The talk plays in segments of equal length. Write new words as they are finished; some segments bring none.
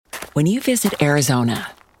When you visit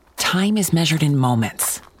Arizona, time is measured in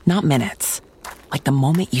moments, not minutes. Like the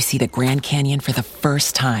moment you see the Grand Canyon for the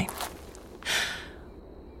first time.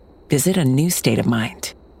 Visit a new state of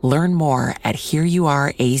mind. Learn more at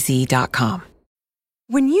hereyouareaz.com.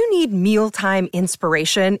 When you need mealtime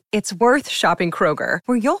inspiration, it's worth shopping Kroger,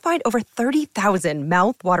 where you'll find over 30,000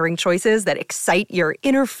 mouth-watering choices that excite your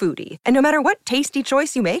inner foodie. And no matter what tasty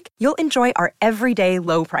choice you make, you'll enjoy our everyday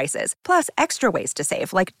low prices, plus extra ways to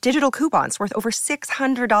save, like digital coupons worth over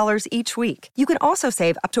 $600 each week. You can also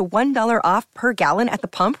save up to $1 off per gallon at the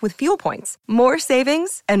pump with fuel points. More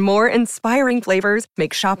savings and more inspiring flavors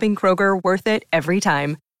make shopping Kroger worth it every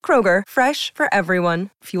time. Kroger, fresh for everyone.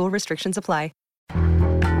 Fuel restrictions apply.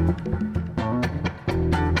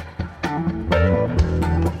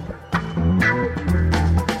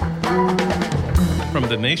 From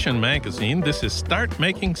The Nation magazine, this is Start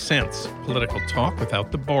Making Sense, political talk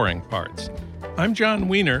without the boring parts. I'm John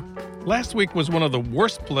Wiener. Last week was one of the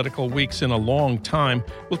worst political weeks in a long time.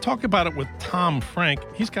 We'll talk about it with Tom Frank.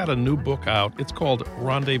 He's got a new book out. It's called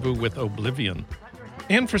Rendezvous with Oblivion.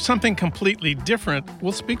 And for something completely different,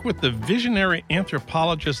 we'll speak with the visionary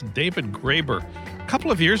anthropologist David Graeber. A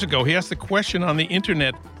couple of years ago, he asked the question on the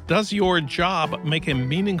internet, does your job make a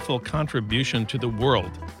meaningful contribution to the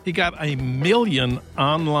world? He got 1 million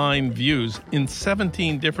online views in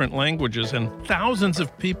 17 different languages, and thousands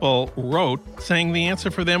of people wrote saying the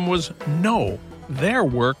answer for them was no. Their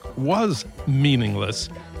work was meaningless.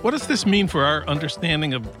 What does this mean for our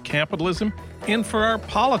understanding of capitalism and for our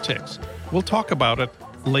politics? We'll talk about it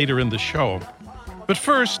later in the show. But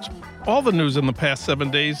first, all the news in the past 7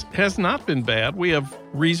 days has not been bad. We have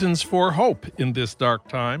reasons for hope in this dark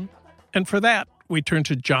time. And for that, we turn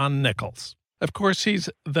to John Nichols. Of course, he's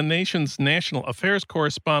the nation's national affairs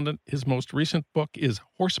correspondent. His most recent book is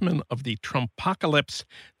Horsemen of the Trumpocalypse.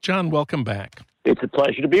 John, welcome back. It's a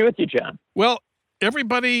pleasure to be with you, John. Well,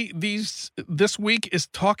 everybody this week is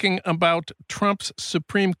talking about Trump's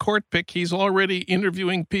Supreme Court pick. He's already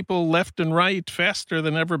interviewing people left and right faster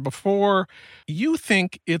than ever before. You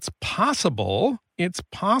think it's possible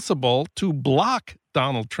to block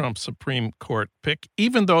Donald Trump's Supreme Court pick,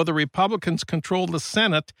 even though the Republicans control the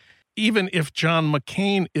Senate, even if John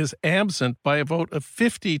McCain is absent by a vote of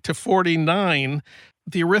 50-49.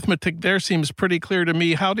 The arithmetic there seems pretty clear to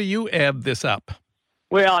me. How do you add this up?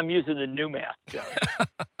 Well, I'm using the new math, John.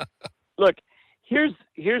 Look, here's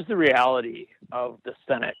the reality of the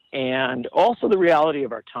Senate and also the reality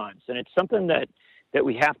of our times. And it's something that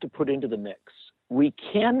we have to put into the mix. We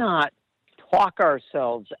cannot talk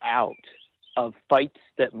ourselves out of fights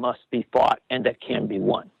that must be fought and that can be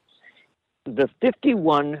won. The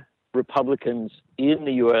 51 Republicans in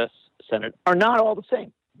the U.S. Senate are not all the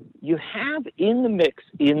same. You have in the mix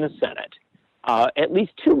in the Senate at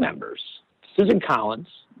least two members, Susan Collins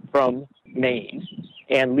from Maine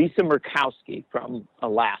and Lisa Murkowski from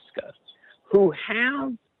Alaska, who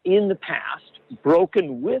have in the past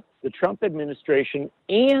broken with the Trump administration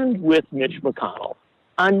and with Mitch McConnell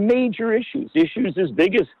on major issues as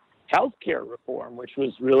big as healthcare reform, which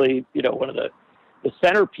was really, one of the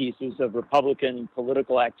centerpieces of Republican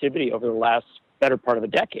political activity over the last better part of a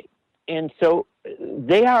decade. And so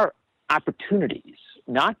they are opportunities,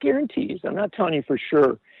 not guarantees. I'm not telling you for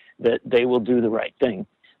sure that they will do the right thing,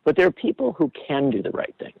 but there are people who can do the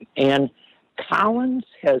right thing. And Collins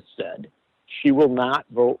has said she will not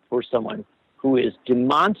vote for someone who is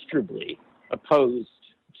demonstrably opposed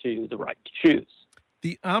to the right to choose.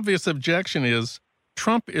 The obvious objection is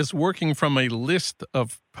Trump is working from a list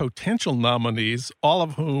of potential nominees, all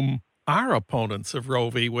of whom are opponents of Roe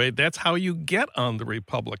v. Wade. That's how you get on the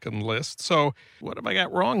Republican list. So what have I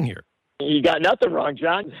got wrong here? You got nothing wrong,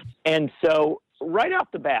 John. And so right off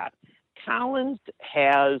the bat, Collins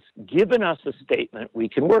has given us a statement we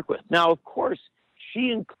can work with. Now, of course, she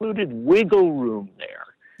included wiggle room there.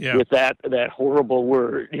 Yeah. With that horrible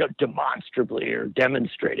word, demonstrably or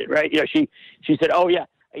demonstrated, right? She said,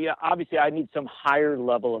 obviously I need some higher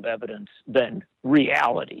level of evidence than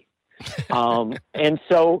reality. And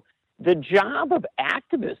so the job of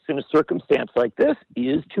activists in a circumstance like this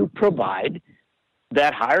is to provide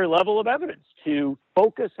that higher level of evidence, to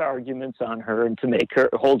focus arguments on her and to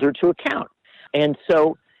hold her to account. And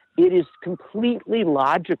so it is completely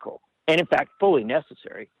logical and in fact fully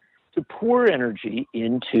necessary to pour energy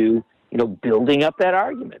into, building up that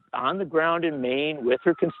argument on the ground in Maine with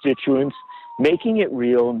her constituents, making it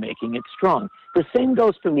real and making it strong. The same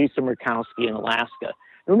goes for Lisa Murkowski in Alaska.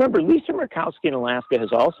 Remember, Lisa Murkowski in Alaska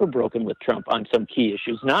has also broken with Trump on some key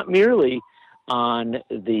issues, not merely on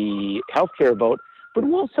the healthcare vote, but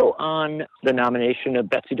also on the nomination of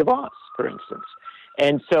Betsy DeVos, for instance.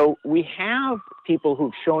 And so we have people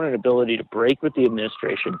who've shown an ability to break with the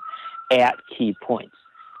administration at key points.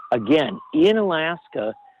 Again, in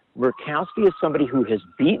Alaska, Murkowski is somebody who has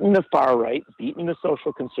beaten the far right, beaten the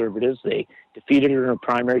social conservatives. They defeated her in a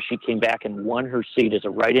primary. She came back and won her seat as a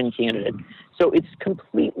write-in candidate. So it's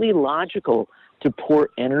completely logical to pour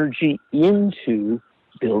energy into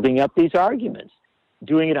building up these arguments,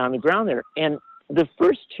 doing it on the ground there. And the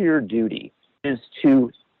first tier duty is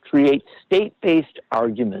to create state-based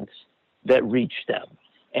arguments that reach them.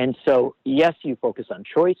 And so, yes, you focus on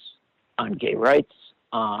choice, on gay rights,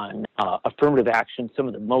 on affirmative action, some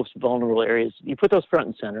of the most vulnerable areas. You put those front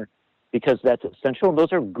and center because that's essential.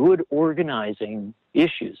 Those are good organizing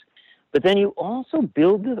issues. But then you also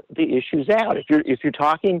build the issues out. If you're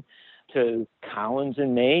talking to Collins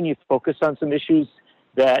in Maine, you focus on some issues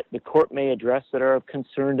that the court may address that are of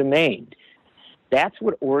concern to Maine. That's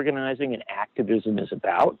what organizing and activism is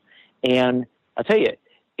about. And I'll tell you,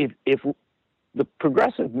 if the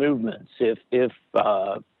progressive movements, if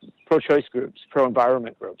pro-choice groups,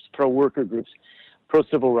 pro-environment groups, pro-worker groups,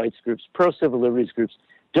 pro-civil rights groups, pro-civil liberties groups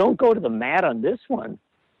don't go to the mat on this one,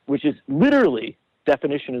 which is literally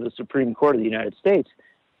definition of the Supreme Court of the United States,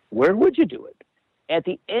 where would you do it? At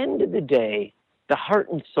the end of the day, the heart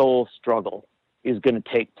and soul struggle is going to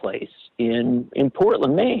take place in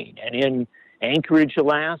Portland, Maine, and in Anchorage,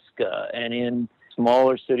 Alaska, and in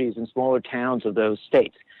smaller cities and smaller towns of those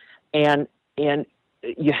states. And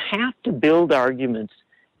you have to build arguments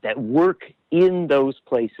that work in those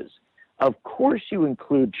places. Of course, you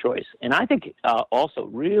include choice. And I think also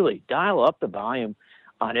really dial up the volume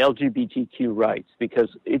on LGBTQ rights, because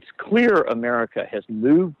it's clear America has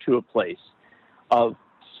moved to a place of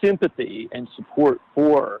sympathy and support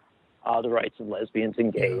for the rights of lesbians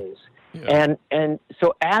and gays. Yeah. And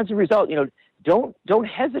so as a result, don't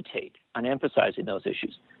hesitate on emphasizing those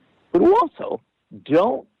issues, but also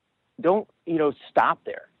don't stop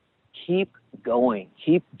there. Keep going.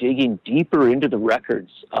 Keep digging deeper into the record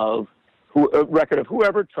of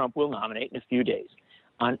whoever Trump will nominate in a few days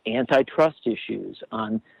on antitrust issues,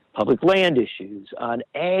 on public land issues, on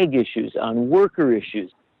ag issues, on worker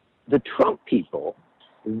issues. The Trump people,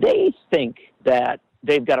 they think that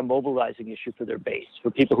they've got a mobilizing issue for their base,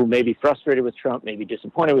 for people who may be frustrated with Trump, may be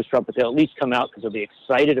disappointed with Trump, but they'll at least come out because they'll be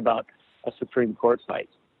excited about a Supreme Court fight.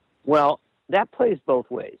 Well, that plays both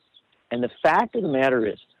ways. And the fact of the matter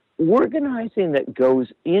is, organizing that goes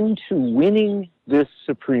into winning this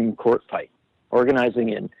Supreme Court fight, organizing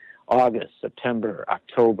in August, September,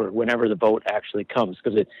 October, whenever the vote actually comes,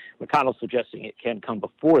 because McConnell's suggesting it can come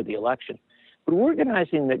before the election. But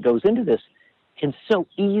organizing that goes into this can so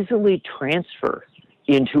easily transfer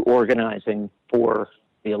into organizing for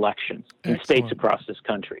the elections in states across this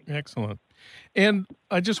country. Excellent. And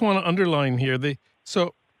I just want to underline here,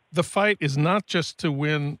 so the fight is not just to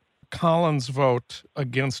win Collins' vote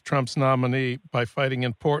against Trump's nominee by fighting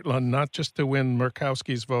in Portland, not just to win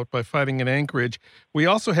Murkowski's vote by fighting in Anchorage. We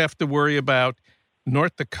also have to worry about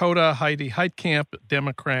North Dakota, Heidi Heitkamp,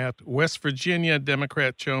 Democrat, West Virginia,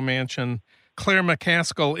 Democrat Joe Manchin, Claire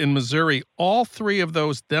McCaskill in Missouri. All three of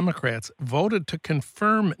those Democrats voted to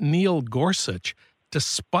confirm Neil Gorsuch,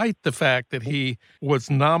 despite the fact that he was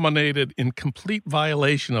nominated in complete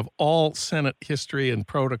violation of all Senate history and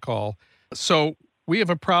protocol. So we have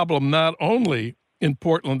a problem not only in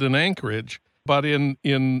Portland and Anchorage, but in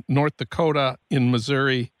North Dakota, in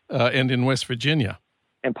Missouri, and in West Virginia.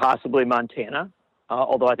 And possibly Montana,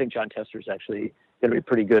 although I think John Tester is actually going to be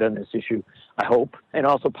pretty good on this issue, I hope. And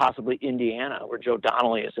also possibly Indiana, where Joe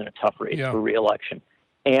Donnelly is in a tough race for re-election.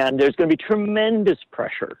 And there's going to be tremendous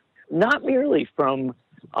pressure, not merely from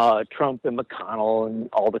Trump and McConnell and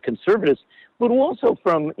all the conservatives, but also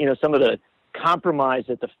from some of the compromise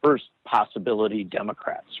at the first possibility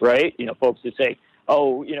Democrats, right? Folks who say,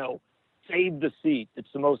 save the seat.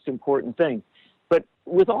 It's the most important thing. But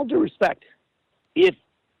with all due respect, if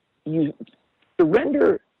you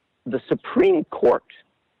surrender the Supreme Court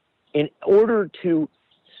in order to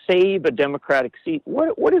save a Democratic seat,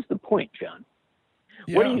 what is the point, John?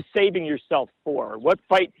 Yeah. What are you saving yourself for? What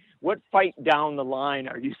fight down the line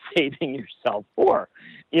are you saving yourself for?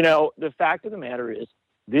 The fact of the matter is,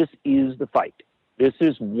 this is the fight. This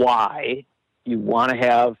is why you want to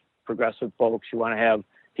have progressive folks, you want to have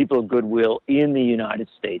people of goodwill in the United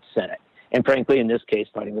States Senate. And frankly, in this case,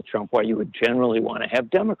 fighting with Trump, why you would generally want to have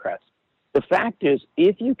Democrats. The fact is,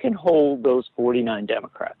 if you can hold those 49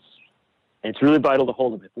 Democrats, and it's really vital to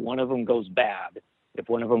hold them, if one of them goes bad, if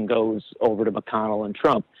one of them goes over to McConnell and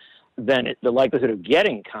Trump, then the likelihood of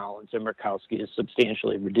getting Collins and Murkowski is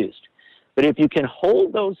substantially reduced. But if you can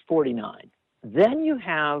hold those 49, then you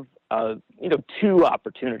have two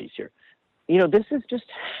opportunities here. this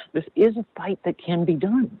is a fight that can be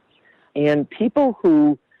done. And people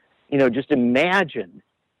who, just imagine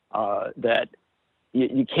that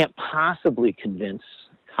you can't possibly convince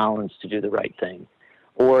Collins to do the right thing,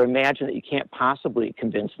 or imagine that you can't possibly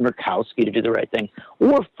convince Murkowski to do the right thing,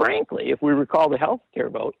 or frankly, if we recall the healthcare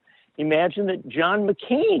vote, imagine that John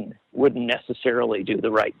McCain wouldn't necessarily do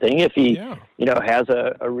the right thing if he, has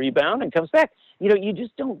a rebound and comes back. You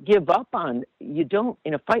just don't give up on,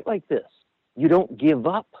 in a fight like this, you don't give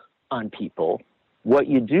up on people. What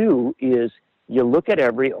you do is you look at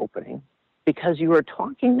every opening, because you are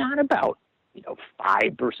talking not about,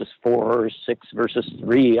 5 versus 4 or 6 versus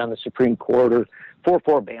 3 on the Supreme Court, or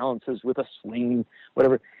 4-4 balances with a swing,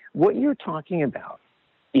 whatever. What you're talking about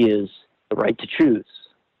is the right to choose,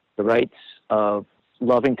 the rights of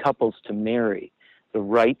loving couples to marry, the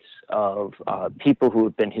rights of people who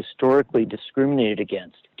have been historically discriminated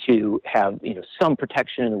against to have, some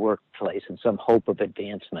protection in the workplace and some hope of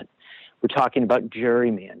advancement. We're talking about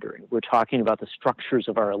gerrymandering. We're talking about the structures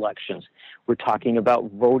of our elections. We're talking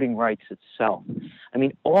about voting rights itself. I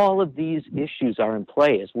mean, all of these issues are in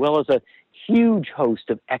play, as well as a huge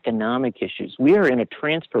host of economic issues. We are in a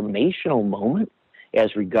transformational moment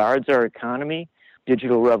as regards our economy,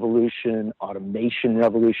 digital revolution, automation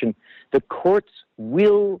revolution. The courts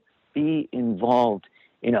will be involved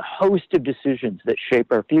in a host of decisions that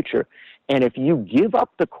shape our future. And if you give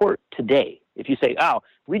up the court today, if you say,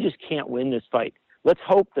 we just can't win this fight, let's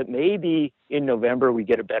hope that maybe in November we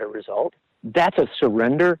get a better result, that's a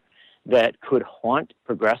surrender that could haunt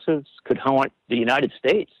progressives, could haunt the United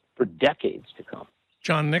States for decades to come.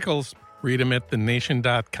 John Nichols, read him at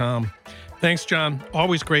thenation.com. Thanks, John.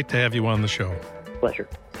 Always great to have you on the show. Pleasure.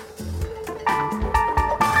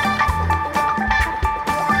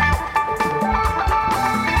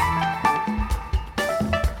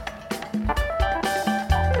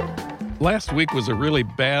 Last week was a really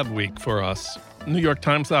bad week for us. New York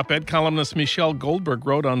Times op-ed columnist Michelle Goldberg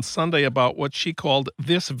wrote on Sunday about what she called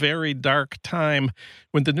this very dark time,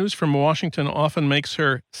 when the news from Washington often makes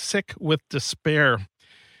her sick with despair.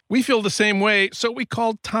 We feel the same way, so we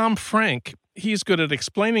called Tom Frank. He's good at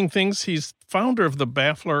explaining things. He's founder of The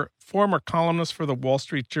Baffler, former columnist for the Wall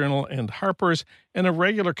Street Journal and Harper's, and a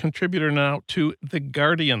regular contributor now to The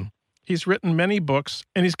Guardian. He's written many books,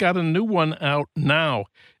 and he's got a new one out now.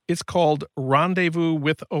 It's called Rendezvous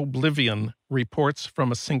with Oblivion, Reports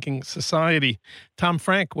from a Sinking Society. Tom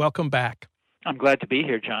Frank, welcome back. I'm glad to be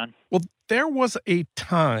here, John. Well, there was a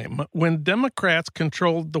time when Democrats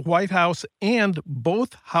controlled the White House and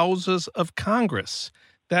both houses of Congress.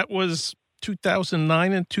 That was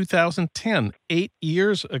 2009 and 2010, 8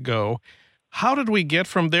 years ago. How did we get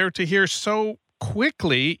from there to here so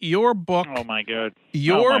quickly? Your book,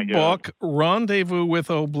 book, Rendezvous with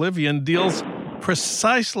Oblivion, deals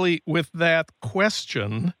precisely with that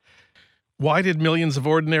question. Why did millions of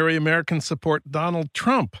ordinary Americans support Donald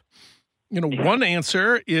Trump? One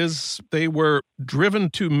answer is they were driven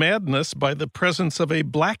to madness by the presence of a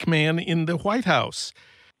black man in the White House.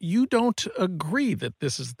 You don't agree that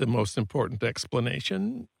this is the most important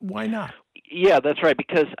explanation. Why not? Yeah, that's right.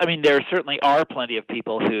 Because, there certainly are plenty of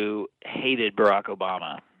people who hated Barack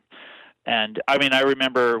Obama. And, I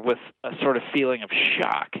remember with a sort of feeling of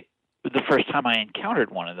shock the first time I encountered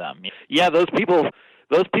one of them. Yeah, those people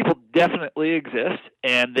definitely exist,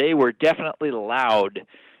 and they were definitely loud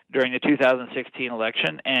during the 2016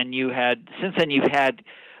 election. And since then you've had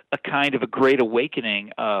a kind of a great awakening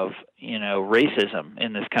of, racism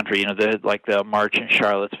in this country, the march in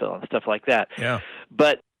Charlottesville and stuff like that. Yeah.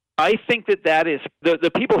 But I think that is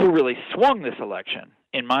the people who really swung this election,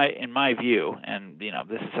 in my view, and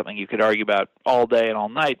this is something you could argue about all day and all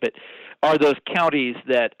night, but are those counties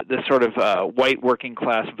that the sort of white working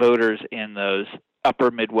class voters in those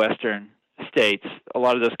upper Midwestern states, a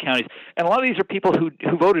lot of those counties, and a lot of these are people who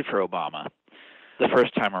voted for Obama the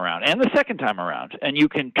first time around and the second time around, and you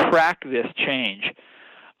can track this change.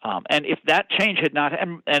 And if that change had not,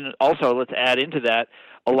 and also let's add into that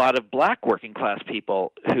a lot of black working class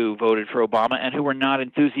people who voted for Obama and who were not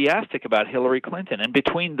enthusiastic about Hillary Clinton. And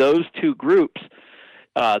between those two groups,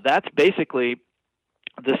 that's basically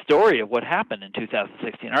the story of what happened in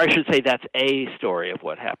 2016. Or I should say that's a story of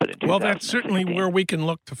what happened in 2016. Well, that's certainly where we can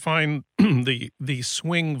look to find the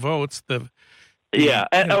swing votes. And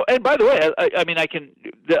by the way,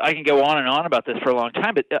 I can go on and on about this for a long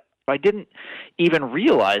time, but I didn't even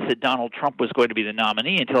realize that Donald Trump was going to be the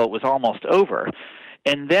nominee until it was almost over.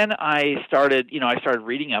 And then I started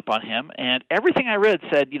reading up on him, and everything I read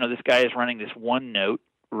said, this guy is running this one-note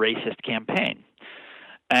racist campaign.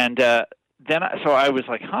 And so I was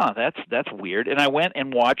like, that's weird. And I went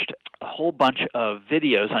and watched a whole bunch of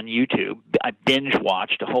videos on YouTube. I binge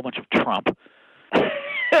watched a whole bunch of Trump.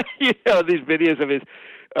 These videos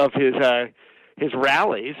of his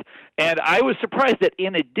rallies, and I was surprised that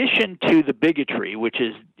in addition to the bigotry, which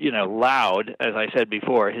is loud, as I said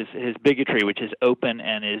before, his bigotry, which is open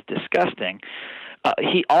and is disgusting,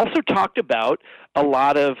 he also talked about a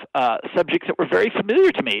lot of subjects that were very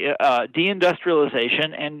familiar to me: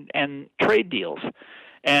 deindustrialization and trade deals.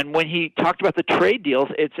 And when he talked about the trade deals,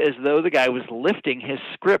 it's as though the guy was lifting his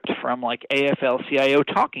script from like AFL-CIO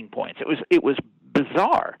talking points. It was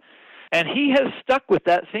bizarre. And he has stuck with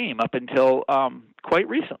that theme up until quite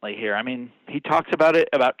recently here. I mean, he talks about it,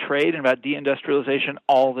 about trade and about deindustrialization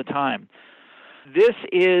all the time. This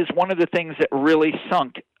is one of the things that really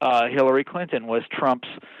sunk Hillary Clinton, was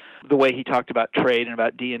the way he talked about trade and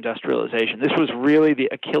about deindustrialization. This was really the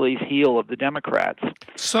Achilles heel of the Democrats.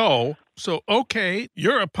 So okay,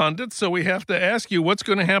 you're a pundit, so we have to ask you, what's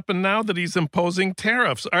going to happen now that he's imposing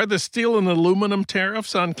tariffs? Are the steel and aluminum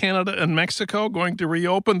tariffs on Canada and Mexico going to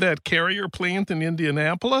reopen that carrier plant in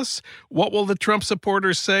Indianapolis? What will the Trump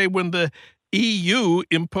supporters say when the EU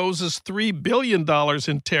imposes $3 billion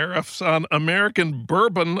in tariffs on American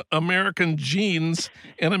bourbon, American jeans,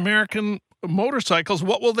 and American motorcycles?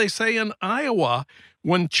 What will they say in Iowa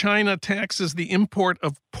when China taxes the import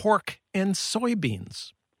of pork and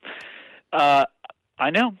soybeans? I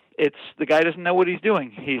know. The guy doesn't know what he's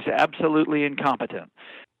doing. He's absolutely incompetent.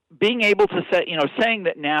 Being able to say, saying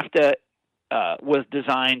that NAFTA was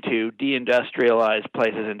designed to deindustrialize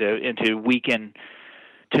places and to weaken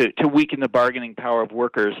the bargaining power of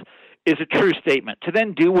workers is a true statement. To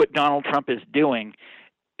then do what Donald Trump is doing,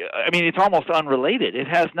 I mean, it's almost unrelated. It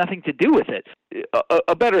has nothing to do with it.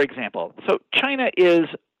 A better example. So China is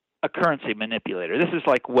a currency manipulator. This is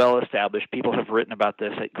like well established. People have written about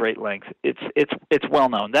this at great length. It's well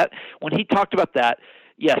known that when he talked about that,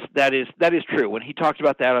 yes, that is true. When he talked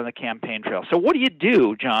about that on the campaign trail. So what do you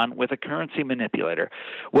do, John, with a currency manipulator?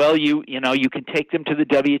 Well, you can take them to the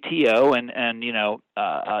WTO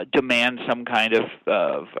and demand some kind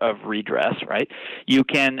of redress, right? You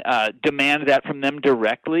can demand that from them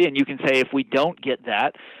directly, and you can say, if we don't get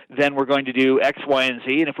that, then we're going to do X, Y, and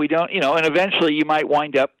Z. And if we don't, and eventually you might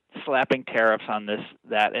wind up slapping tariffs on this,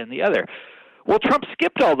 that, and the other. Well, Trump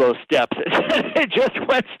skipped all those steps. It just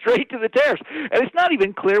went straight to the tariffs, and it's not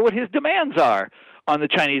even clear what his demands are on the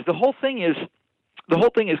Chinese. The whole thing is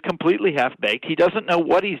completely half-baked. He doesn't know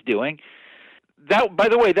what he's doing. That, by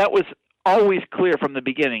the way, that was always clear from the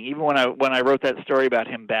beginning. Even when I wrote that story about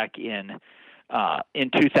him back in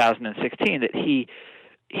 2016, that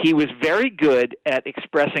he was very good at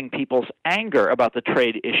expressing people's anger about the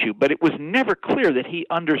trade issue, but it was never clear that he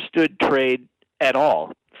understood trade at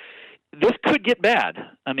all. This could get bad.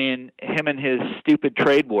 I mean, him and his stupid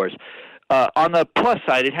trade wars. On the plus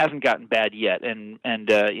side, it hasn't gotten bad yet, and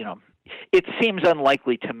it seems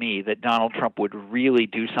unlikely to me that Donald Trump would really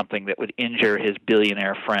do something that would injure his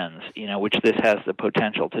billionaire friends, which this has the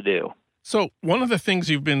potential to do. So one of the things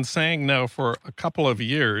you've been saying now for a couple of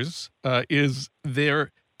years is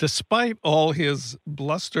despite all his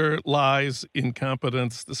bluster, lies,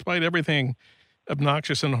 incompetence, despite everything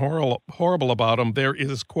obnoxious and horrible about him, there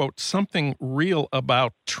is, quote, something real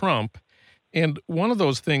about Trump. And one of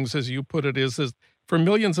those things, as you put it, is for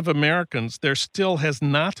millions of Americans, there still has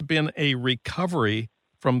not been a recovery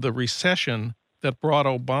from the recession that brought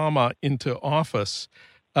Obama into office.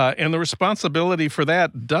 And the responsibility for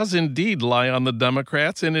that does indeed lie on the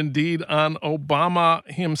Democrats and indeed on Obama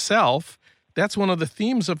himself. That's one of the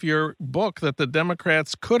themes of your book, that the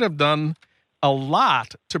Democrats could have done a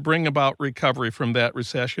lot to bring about recovery from that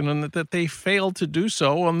recession, and that they failed to do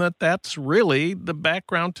so, and that's really the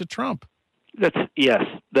background to Trump. Yes,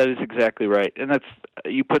 that is exactly right. And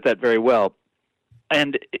you put that very well.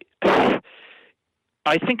 And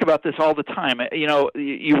I think about this all the time.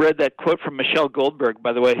 You read that quote from Michelle Goldberg,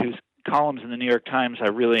 by the way, whose columns in the New York Times I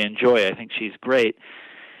really enjoy. I think she's great.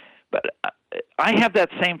 But I have that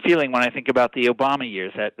same feeling when I think about the Obama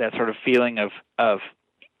years, that sort of feeling of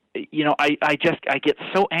I get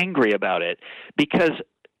so angry about it, because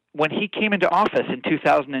when he came into office in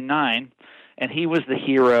 2009, and he was the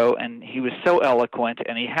hero, and he was so eloquent,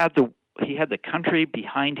 and he had the country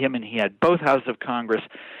behind him, and he had both houses of Congress,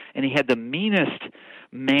 and he had the meanest,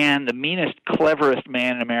 cleverest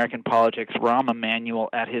man in American politics, Rahm Emanuel,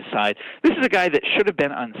 at his side. This is a guy that should have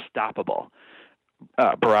been unstoppable,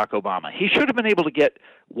 Barack Obama. He should have been able to get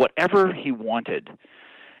whatever he wanted.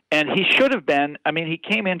 And he should have been, he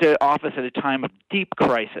came into office at a time of deep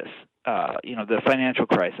crisis, the financial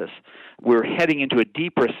crisis. We're heading into a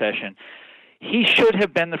deep recession. he should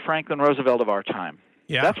have been the Franklin Roosevelt of our time.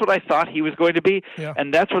 Yeah. That's what I thought he was going to be, Yeah.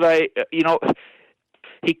 and that's what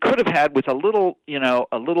he could have had with a little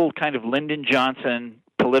kind of Lyndon Johnson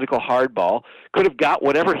political hardball, could have got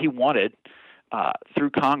whatever he wanted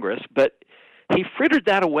through Congress, but he frittered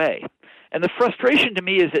that away. And the frustration to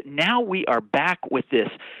me is that now we are back with this.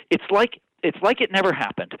 It's like it never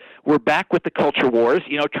happened. We're back with the culture wars.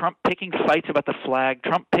 Trump picking fights about the flag,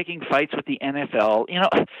 Trump picking fights with the NFL,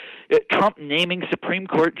 Trump naming Supreme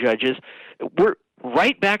Court judges. We're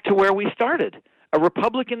right back to where we started. A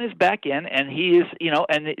Republican is back in, and he is,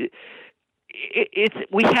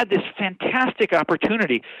 we had this fantastic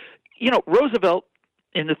opportunity. Roosevelt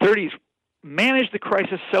in the 30s managed the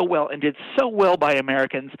crisis so well and did so well by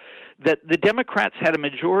Americans that the Democrats had a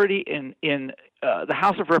majority in the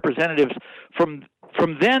House of Representatives from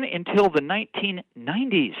then until the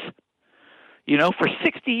 1990s. For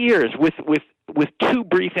 60 years with two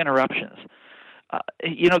brief interruptions.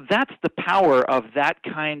 That's the power of that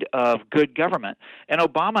kind of good government. And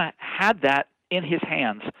Obama had that in his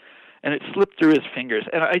hands, and it slipped through his fingers.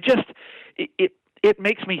 And it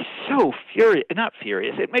makes me so furious. Not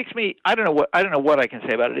furious. It makes me. I don't know what I can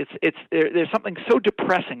say about it. There's something so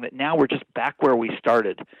depressing that now we're just back where we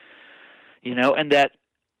started. And that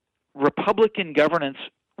Republican governance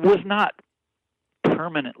was not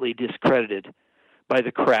permanently discredited by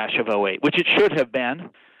the crash of 2008, which it should have been.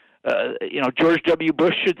 George W.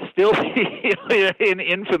 Bush should still be in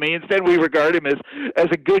infamy. Instead, we regard him as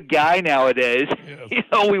a good guy nowadays.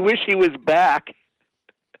 Yes. We wish he was back.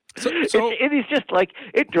 So it is just like,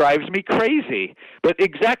 it drives me crazy. But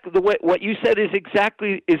exactly what you said is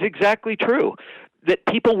exactly true. That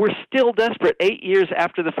people were still desperate 8 years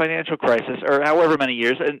after the financial crisis, or however many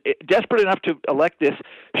years, and desperate enough to elect this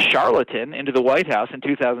charlatan into the White House in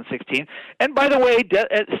 2016. And by the way,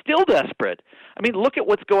 still desperate. I mean, look at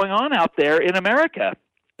what's going on out there in America.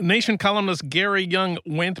 Nation columnist Gary Young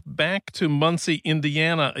went back to Muncie,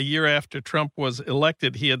 Indiana, a year after Trump was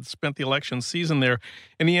elected. He had spent the election season there,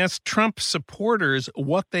 and he asked Trump supporters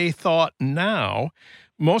what they thought now.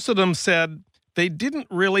 Most of them said they didn't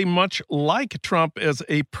really much like Trump as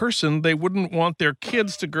a person. They wouldn't want their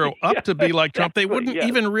kids to grow up to be like Trump. They wouldn't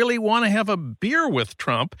even really want to have a beer with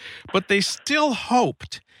Trump, but they still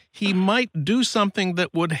hoped he might do something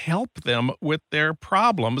that would help them with their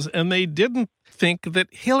problems, and they didn't think that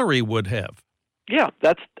Hillary would have. Yeah,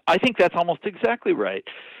 I think that's almost exactly right.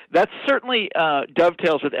 That certainly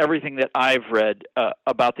dovetails with everything that I've read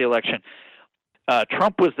about the election.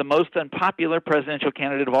 Trump was the most unpopular presidential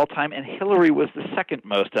candidate of all time, and Hillary was the second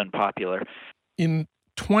most unpopular. In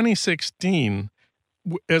 2016,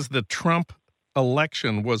 as the Trump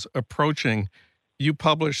election was approaching, you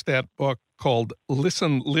published that book called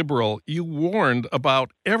Listen Liberal. You warned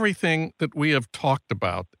about everything that we have talked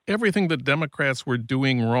about, everything the Democrats were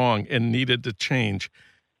doing wrong and needed to change.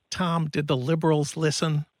 Tom, did the liberals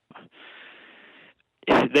listen?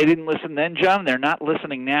 They didn't listen then, John. They're not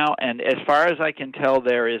listening now. And as far as I can tell,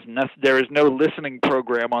 there is no listening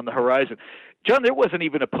program on the horizon. John, there wasn't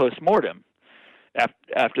even a postmortem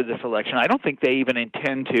after this election. I don't think they even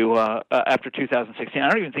intend to, after 2016, I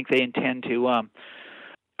don't even think they intend to,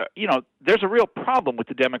 there's a real problem with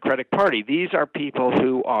the Democratic Party. These are people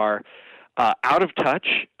who are out of touch.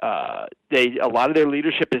 A lot of their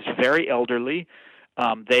leadership is very elderly.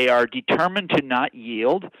 They are determined to not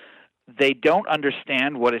yield. They don't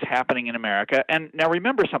understand what is happening in America. And now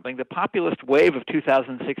remember something, the populist wave of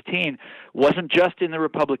 2016 wasn't just in the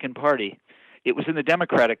Republican Party. It was in the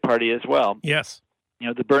Democratic Party as well. Yes.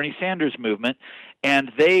 The Bernie Sanders movement.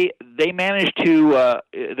 And they managed to,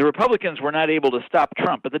 the Republicans were not able to stop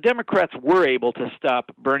Trump, but the Democrats were able to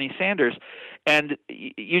stop Bernie Sanders. And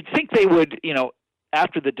you'd think they would,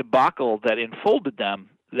 after the debacle that enfolded them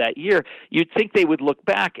that year, you'd think they would look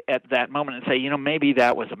back at that moment and say, maybe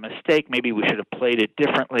that was a mistake. Maybe we should have played it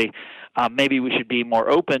differently. Maybe we should be more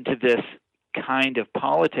open to this kind of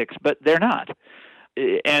politics, but they're not.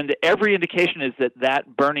 And every indication is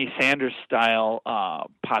that Bernie Sanders style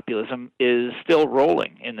populism is still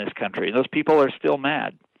rolling in this country. Those people are still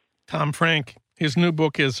mad. Tom Frank, his new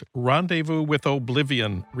book is Rendezvous with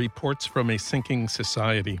Oblivion, Reports from a Sinking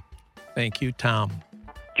Society. Thank you, Tom.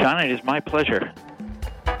 John, it is my pleasure.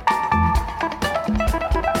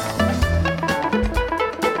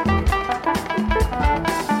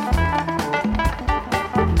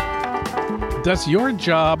 Does your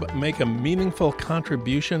job make a meaningful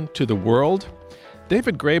contribution to the world?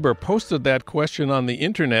 David Graeber posted that question on the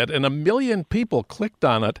internet, and 1 million people clicked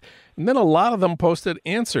on it, and then a lot of them posted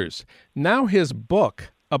answers. Now his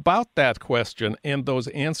book about that question and those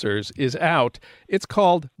answers is out. It's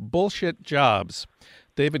called Bullshit Jobs.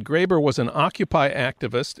 David Graeber was an Occupy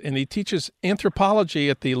activist, and he teaches anthropology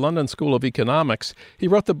at the London School of Economics. He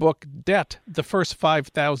wrote the book Debt, The First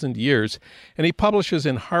 5,000 Years, and he publishes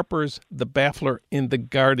in Harper's, The Baffler, and The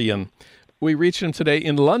Guardian. We reached him today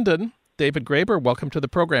in London. David Graeber, welcome to the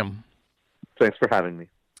program. Thanks for having me.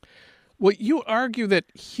 Well, you argue that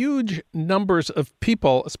huge numbers of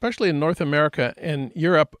people, especially in North America and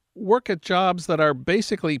Europe, work at jobs that are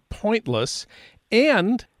basically pointless,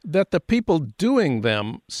 and that the people doing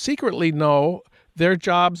them secretly know their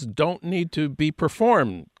jobs don't need to be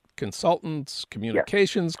performed. Consultants,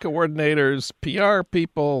 communications coordinators, PR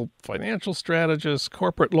people, financial strategists,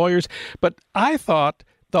 corporate lawyers. But I thought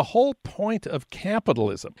the whole point of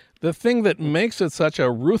capitalism, the thing that makes it such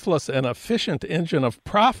a ruthless and efficient engine of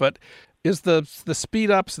profit, is the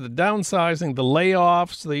speed-ups, the downsizing, the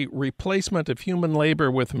layoffs, the replacement of human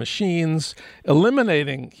labor with machines,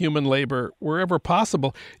 eliminating human labor wherever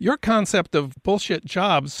possible. Your concept of bullshit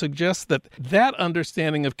jobs suggests that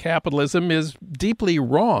understanding of capitalism is deeply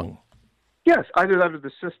wrong. Yes, either that or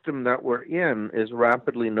the system that we're in is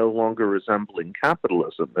rapidly no longer resembling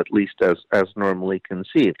capitalism, at least as normally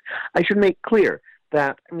conceived. I should make clear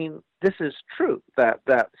that, this is true, that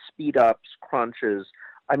speed-ups, crunches,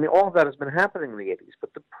 all of that has been happening in the 80s,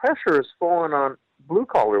 but the pressure has fallen on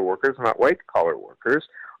blue-collar workers, not white-collar workers,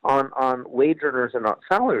 on wage earners and not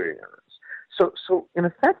salary earners. So in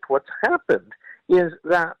effect, what's happened is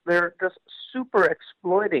that they're just super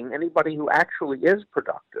exploiting anybody who actually is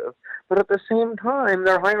productive, but at the same time,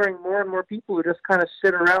 they're hiring more and more people who just kind of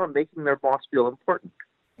sit around making their boss feel important.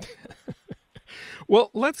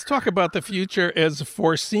 Well, let's talk about the future as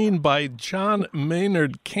foreseen by John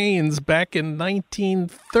Maynard Keynes back in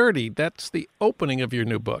 1930. That's the opening of your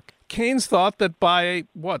new book. Keynes thought that by,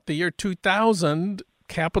 the year 2000,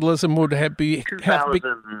 capitalism would have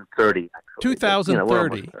 2030, actually.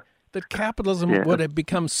 2030. That capitalism would have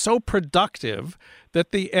become so productive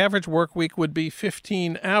that the average work week would be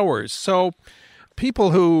 15 hours. So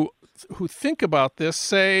people who think about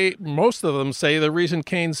this most of them say the reason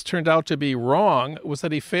Keynes turned out to be wrong was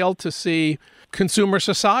that he failed to see consumer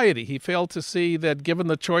society. He failed to see that given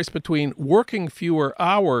the choice between working fewer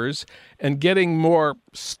hours and getting more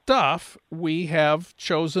stuff, we have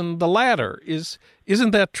chosen the latter.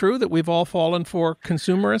 Isn't that true, that we've all fallen for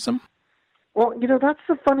consumerism? Well, that's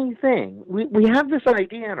the funny thing. We have this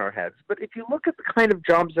idea in our heads, but if you look at the kind of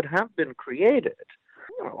jobs that have been created,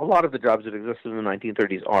 a lot of the jobs that existed in the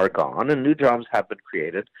 1930s are gone, and new jobs have been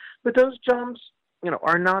created. But those jobs,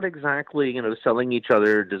 are not exactly, selling each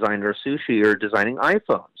other designer sushi or designing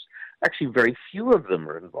iPhones. Actually, very few of them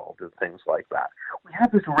are involved in things like that. We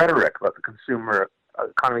have this rhetoric about the consumer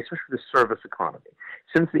economy, especially the service economy.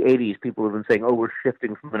 Since the 80s, people have been saying, we're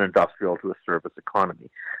shifting from an industrial to a service economy.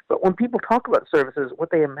 But when people talk about services,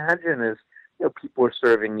 what they imagine is, people are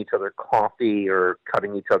serving each other coffee or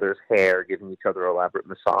cutting each other's hair, giving each other elaborate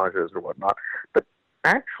massages or whatnot. But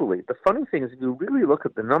actually, the funny thing is, if you really look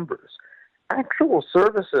at the numbers, actual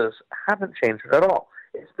services haven't changed at all.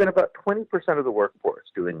 It's been about 20% of the workforce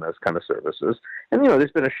doing those kind of services. And,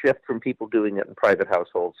 there's been a shift from people doing it in private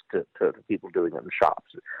households to people doing it in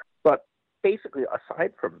shops. But basically,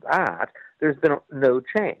 aside from that, there's been no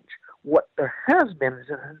change. What there has been is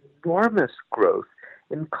an enormous growth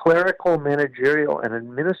in clerical, managerial, and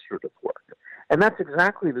administrative work. And that's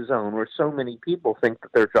exactly the zone where so many people think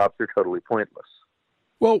that their jobs are totally pointless.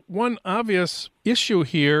 Well, one obvious issue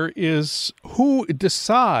here is who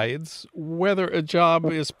decides whether a job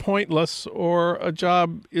is pointless or a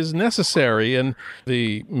job is necessary. And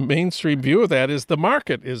the mainstream view of that is the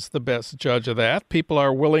market is the best judge of that. People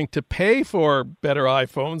are willing to pay for better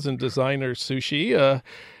iPhones and designer sushi,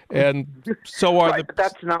 and so are But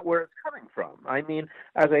that's not where it's coming from.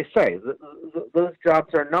 As I say, those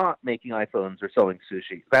jobs are not making iPhones or selling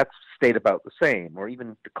sushi. That's stayed about the same, or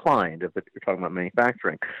even declined if you're talking about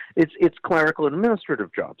manufacturing. It's clerical and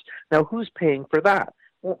administrative jobs. Now, who's paying for that?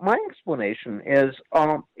 Well, my explanation is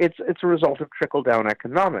it's a result of trickle-down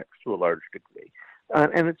economics to a large degree.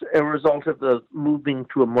 And it's a result of the moving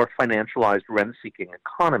to a more financialized rent-seeking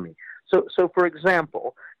economy. So for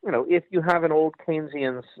example, if you have an old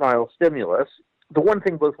Keynesian-style stimulus, the one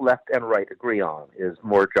thing both left and right agree on is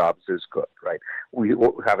more jobs is good, right? We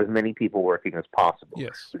will have as many people working as possible.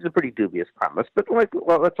 Yes. Which is a pretty dubious premise, but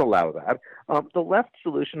let's allow that. The left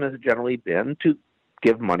solution has generally been to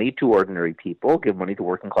give money to ordinary people, give money to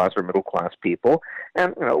working class or middle class people,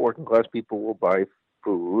 and working class people will buy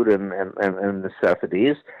food and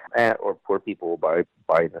necessities, or poor people will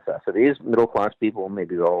buy necessities. Middle class people,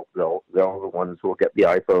 maybe they're the ones who will get the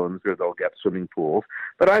iPhones or they'll get swimming pools.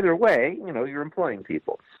 But either way, you're employing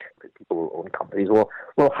people. People who own companies will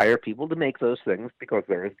hire people to make those things because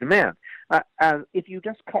there is demand. If you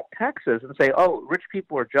just cut taxes and say, oh, rich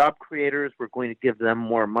people are job creators, we're going to give them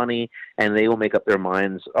more money, and they will make up their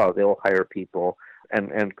minds, they will hire people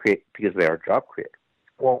and create because they are job creators.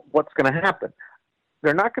 Well, what's going to happen?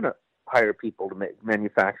 They're not going to hire people to make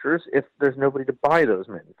manufacturers if there's nobody to buy those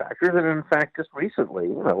manufacturers. And in fact, just recently,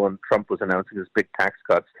 when Trump was announcing his big tax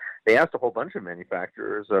cuts, they asked a whole bunch of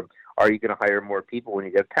manufacturers, are you going to hire more people when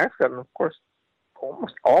you get a tax cut? And of course,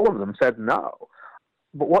 almost all of them said no.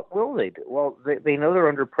 But what will they do? Well, they know they're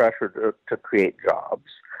under pressure to create jobs.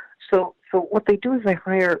 So what they do is they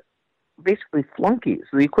hire basically flunkies,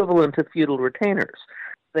 the equivalent of feudal retainers.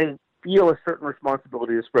 They feel a certain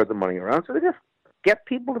responsibility to spread the money around, so they just get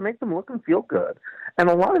people to make them look and feel good. And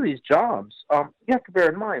a lot of these jobs, you have to bear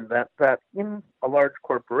in mind that in a large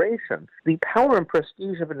corporation, the power and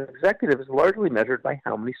prestige of an executive is largely measured by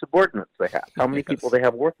how many subordinates they have, how many people they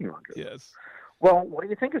have working under them. Yes. Well, what do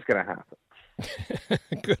you think is going to happen?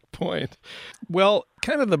 Good point. Well,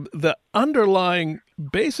 kind of the underlying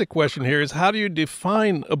basic question here is, how do you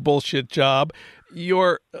define a bullshit job?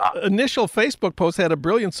 Your initial Facebook post had a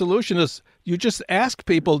brilliant solution. Is you just ask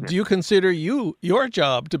people, do you consider your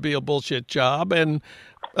job to be a bullshit job? And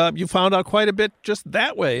you found out quite a bit just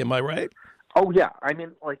that way. Am I right? Oh, yeah. I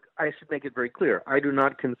mean, I should make it very clear. I do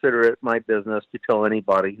not consider it my business to tell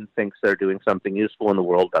anybody who thinks they're doing something useful in the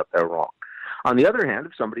world that they're wrong. On the other hand,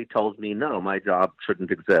 if somebody tells me, no, my job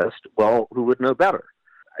shouldn't exist, well, who would know better?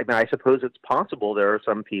 I mean, I suppose it's possible there are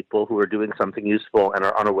some people who are doing something useful and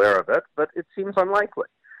are unaware of it, but it seems unlikely.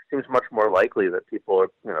 It seems much more likely that people are,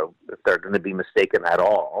 if they're going to be mistaken at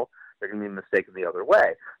all, they're going to be mistaken the other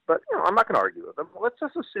way. But, I'm not going to argue with them. Let's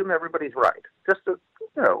just assume everybody's right. Just to,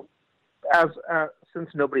 since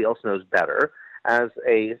nobody else knows better, as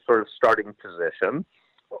a sort of starting position,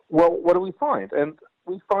 well, what do we find? And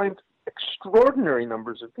we find extraordinary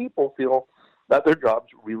numbers of people feel that their jobs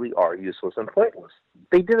really are useless and pointless.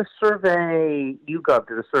 They did a survey, YouGov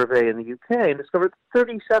did a survey in the UK, and discovered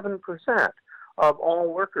 37% of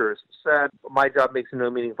all workers said, my job makes no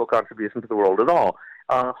meaningful contribution to the world at all.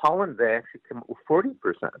 Holland, they actually came up with 40%.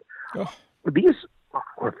 Oh. These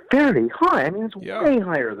are fairly high. I mean, it's way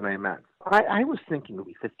higher than I imagined. I was thinking it would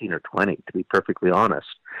be 15 or 20, to be perfectly honest.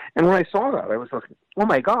 And when I saw that, I was like, oh,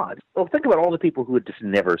 my God. Well, think about all the people who would just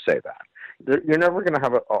never say that. You're never going to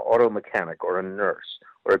have an auto mechanic or a nurse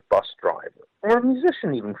or a bus driver or a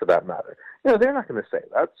musician, even for that matter. They're not going to say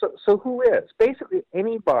that. So who is? Basically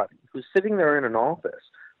anybody who's sitting there in an office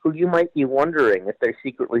who you might be wondering if they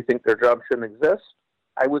secretly think their job shouldn't exist,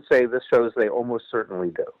 I would say this shows they almost certainly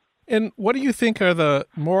do. And what do you think are the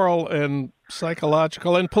moral and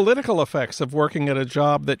psychological and political effects of working at a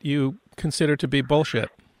job that you consider to be bullshit?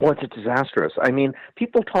 Well, it's disastrous. I mean,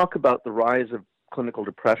 people talk about the rise of clinical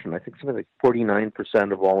depression. I think something like 49%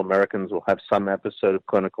 of all Americans will have some episode of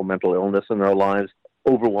clinical mental illness in their lives.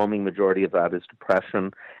 Overwhelming majority of that is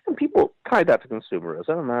depression. And people tie that to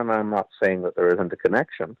consumerism, and I'm not saying that there isn't a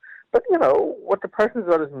connection. But, what depression is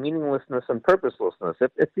about is meaninglessness and purposelessness.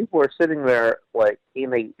 If people are sitting there,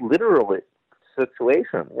 in a literal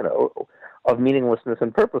situation, of meaninglessness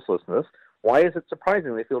and purposelessness, why is it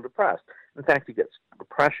surprising they feel depressed? In fact, you get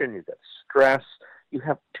depression, you get stress, you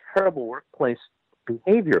have terrible workplace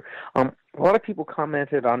behavior. A lot of people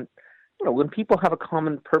commented on, when people have a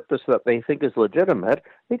common purpose that they think is legitimate,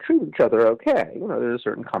 they treat each other okay. There's a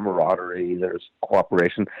certain camaraderie, there's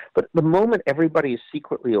cooperation. But the moment everybody is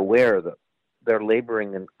secretly aware that they're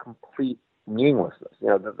laboring in complete meaninglessness,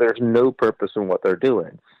 that there's no purpose in what they're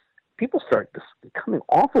doing, people start just becoming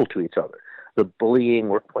awful to each other. The bullying,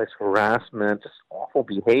 workplace harassment, just awful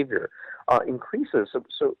behavior increases.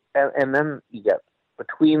 And then you get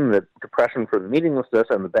between the depression for the meaninglessness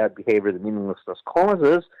and the bad behavior the meaninglessness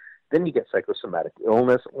causes, then you get psychosomatic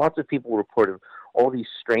illness. Lots of people reported all these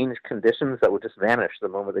strange conditions that would just vanish the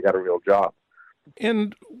moment they got a real job.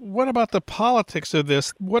 And what about the politics of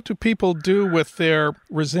this? What do people do with their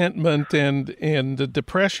resentment and the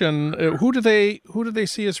depression? Who do they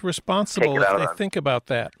see as responsible if they think about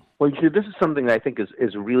that? Well, this is something that I think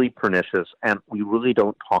is really pernicious, and we really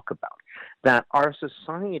don't talk about. That our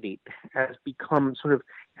society has become sort of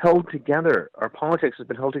held together, our politics has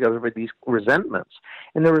been held together by these resentments,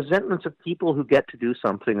 and the resentments of people who get to do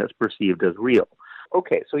something that's perceived as real.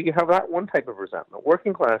 Okay, so you have that one type of resentment.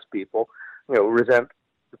 Working class people, resent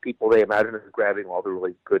the people they imagine as grabbing all the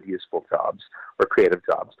really good, useful jobs or creative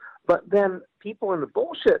jobs. But then people in the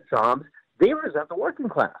bullshit jobs, they resent the working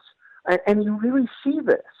class. And you really see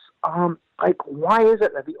this. Why is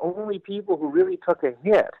it that the only people who really took a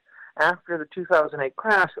hit after the 2008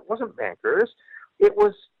 crash, it wasn't bankers, it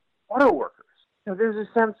was auto workers? There's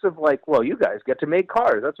a sense of well, you guys get to make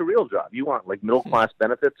cars. That's a real job. You want middle-class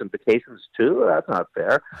benefits and vacations too? That's not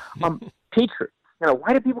fair. Teachers.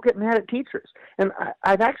 Why do people get mad at teachers? And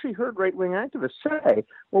I've actually heard right-wing activists say,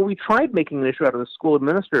 well, we tried making an issue out of the school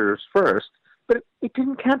administrators first, but it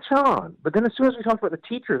didn't catch on. But then as soon as we talked about the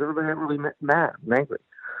teachers, everybody got really mad and angry.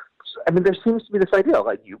 There seems to be this idea,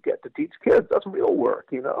 you get to teach kids. That's real work,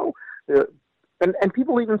 And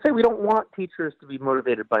people even say we don't want teachers to be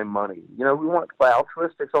motivated by money. We want by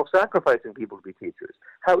altruistic, self-sacrificing people to be teachers.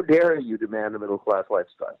 How dare you demand a middle-class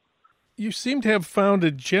lifestyle? You seem to have found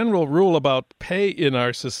a general rule about pay in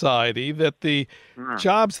our society that the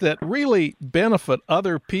jobs that really benefit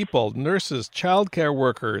other people, nurses, childcare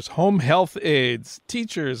workers, home health aides,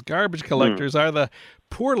 teachers, garbage collectors, are the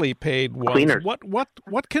poorly paid ones. Cleaners.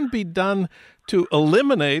 What can be done to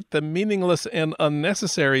eliminate the meaningless and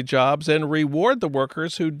unnecessary jobs and reward the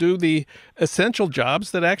workers who do the essential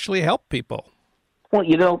jobs that actually help people? Well,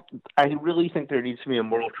 I really think there needs to be a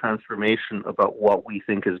moral transformation about what we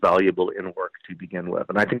think is valuable in work to begin with.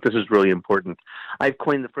 And I think this is really important. I've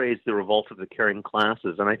coined the phrase the revolt of the caring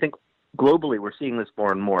classes. And I think globally we're seeing this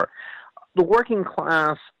more and more. The working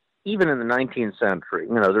class, even in the 19th century,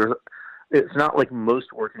 it's not like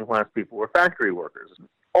most working class people were factory workers.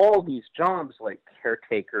 All these jobs like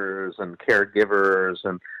caretakers and caregivers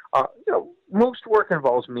and most work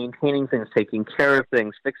involves maintaining things, taking care of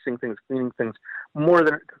things, fixing things, cleaning things, more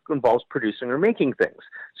than it involves producing or making things.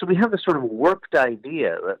 So we have this sort of warped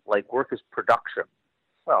idea that work is production.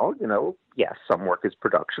 Well, yes, some work is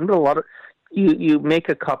production, but a lot of you make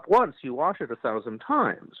a cup once, you wash it 1,000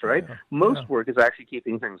 times, right? Yeah. Most work is actually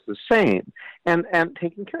keeping things the same and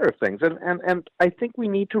taking care of things. And I think we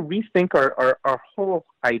need to rethink our whole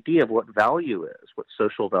idea of what value is, what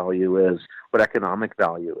social value is, what economic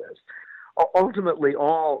value is. Ultimately,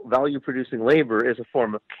 all value-producing labor is a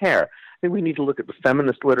form of care. I think we need to look at the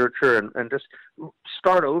feminist literature and just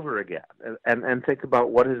start over again and think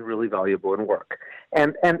about what is really valuable in work.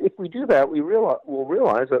 And if we do that, we'll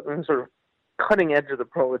realize that in sort of cutting edge of the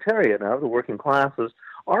proletariat now, the working classes,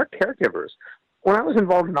 are caregivers. When I was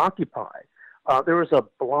involved in Occupy, there was a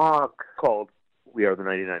blog called We Are the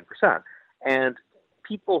 99%, and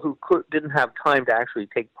people who didn't have time to actually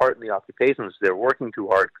take part in the occupations, they're working too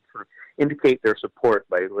hard, could sort of indicate their support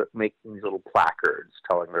by making these little placards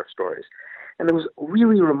telling their stories. And it was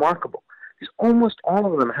really remarkable, because almost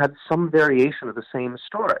all of them had some variation of the same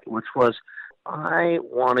story, which was, I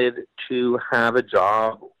wanted to have a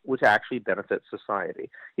job which actually benefits society.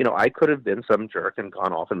 I could have been some jerk and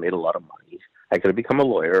gone off and made a lot of money. I could have become a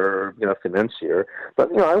lawyer or, financier,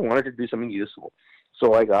 but, I wanted to do something useful.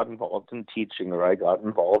 So I got involved in teaching, or I got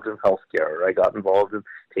involved in healthcare, or I got involved in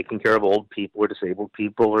taking care of old people or disabled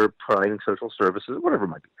people or providing social services, whatever it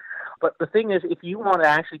might be. But the thing is, if you want to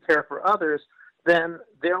actually care for others, then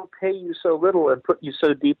they'll pay you so little and put you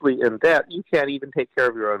so deeply in debt, you can't even take care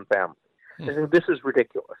of your own family. I think this is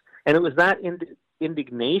ridiculous. And it was that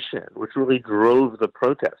indignation which really drove the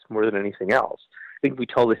protest more than anything else. I think if we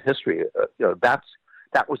tell the history,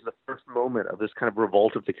 that was the first moment of this kind of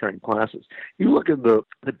revolt of the caring classes. You look at the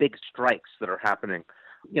big strikes that are happening.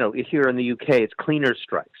 Here in the UK, it's cleaners'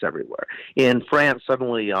 strikes everywhere. In France,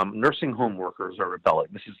 suddenly nursing home workers are rebelling.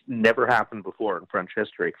 This has never happened before in French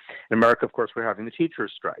history. In America, of course, we're having the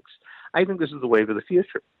teachers' strikes. I think this is the wave of the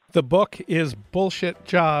future. The book is Bullshit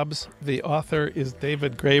Jobs. The author is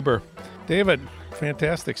David Graeber. David,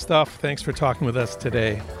 fantastic stuff. Thanks for talking with us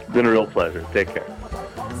today. It's been a real pleasure. Take care.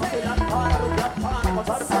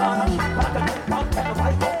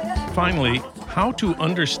 Finally, how to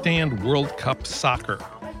understand World Cup soccer.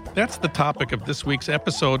 That's the topic of this week's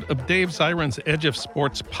episode of Dave Zirin's Edge of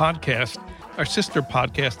Sports podcast, our sister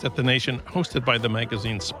podcast at The Nation, hosted by the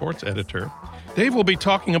magazine's sports editor. Dave will be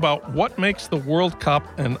talking about what makes the World Cup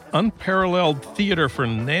an unparalleled theater for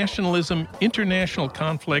nationalism, international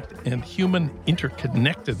conflict, and human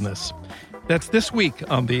interconnectedness. That's this week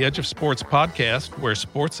on the Edge of Sports podcast, where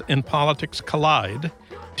sports and politics collide.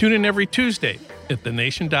 Tune in every Tuesday at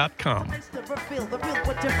thenation.com.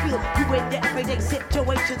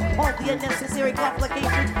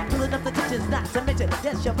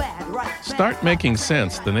 Start Making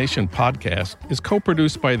Sense, the Nation podcast, is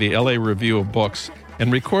co-produced by the LA Review of Books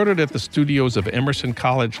and recorded at the studios of Emerson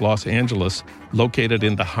College, Los Angeles, located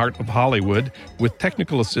in the heart of Hollywood, with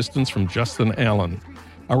technical assistance from Justin Allen.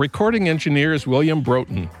 Our recording engineer is William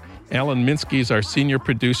Broughton. Alan Minsky is our senior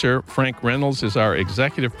producer. Frank Reynolds is our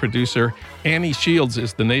executive producer. Annie Shields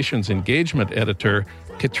is The Nation's engagement editor.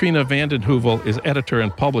 Katrina vanden Heuvel is editor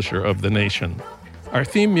and publisher of The Nation. Our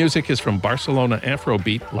theme music is from Barcelona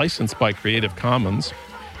Afrobeat, licensed by Creative Commons.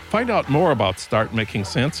 Find out more about Start Making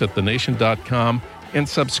Sense at thenation.com and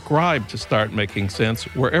subscribe to Start Making Sense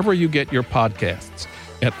wherever you get your podcasts,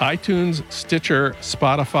 at iTunes, Stitcher,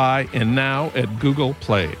 Spotify, and now at Google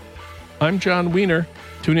Play. I'm John Wiener.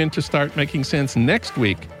 Tune in to Start Making Sense next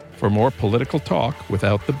week for more political talk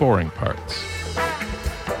without the boring parts.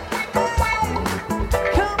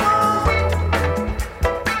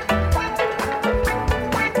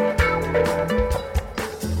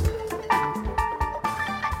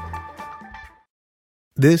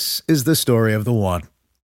 This is the story of the one.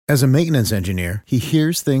 As a maintenance engineer, he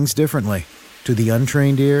hears things differently. To the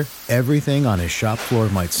untrained ear, everything on his shop floor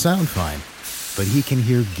might sound fine, but he can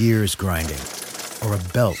hear gears grinding or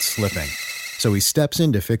a belt slipping. So he steps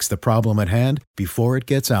in to fix the problem at hand before it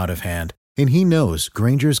gets out of hand. And he knows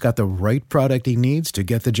Grainger's got the right product he needs to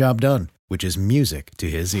get the job done, which is music to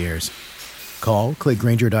his ears. Call, click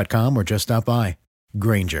Grainger.com, or just stop by.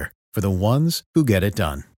 Grainger, for the ones who get it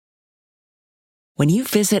done. When you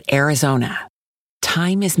visit Arizona,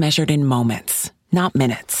 time is measured in moments, not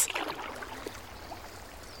minutes.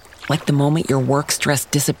 Like the moment your work stress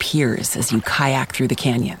disappears as you kayak through the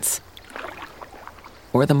canyons.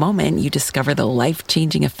 Or the moment you discover the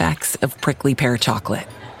life-changing effects of prickly pear chocolate.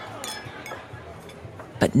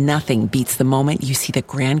 But nothing beats the moment you see the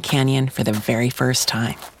Grand Canyon for the very first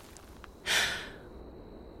time.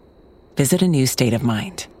 Visit a new state of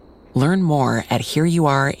mind. Learn more at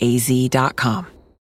hereyouareaz.com.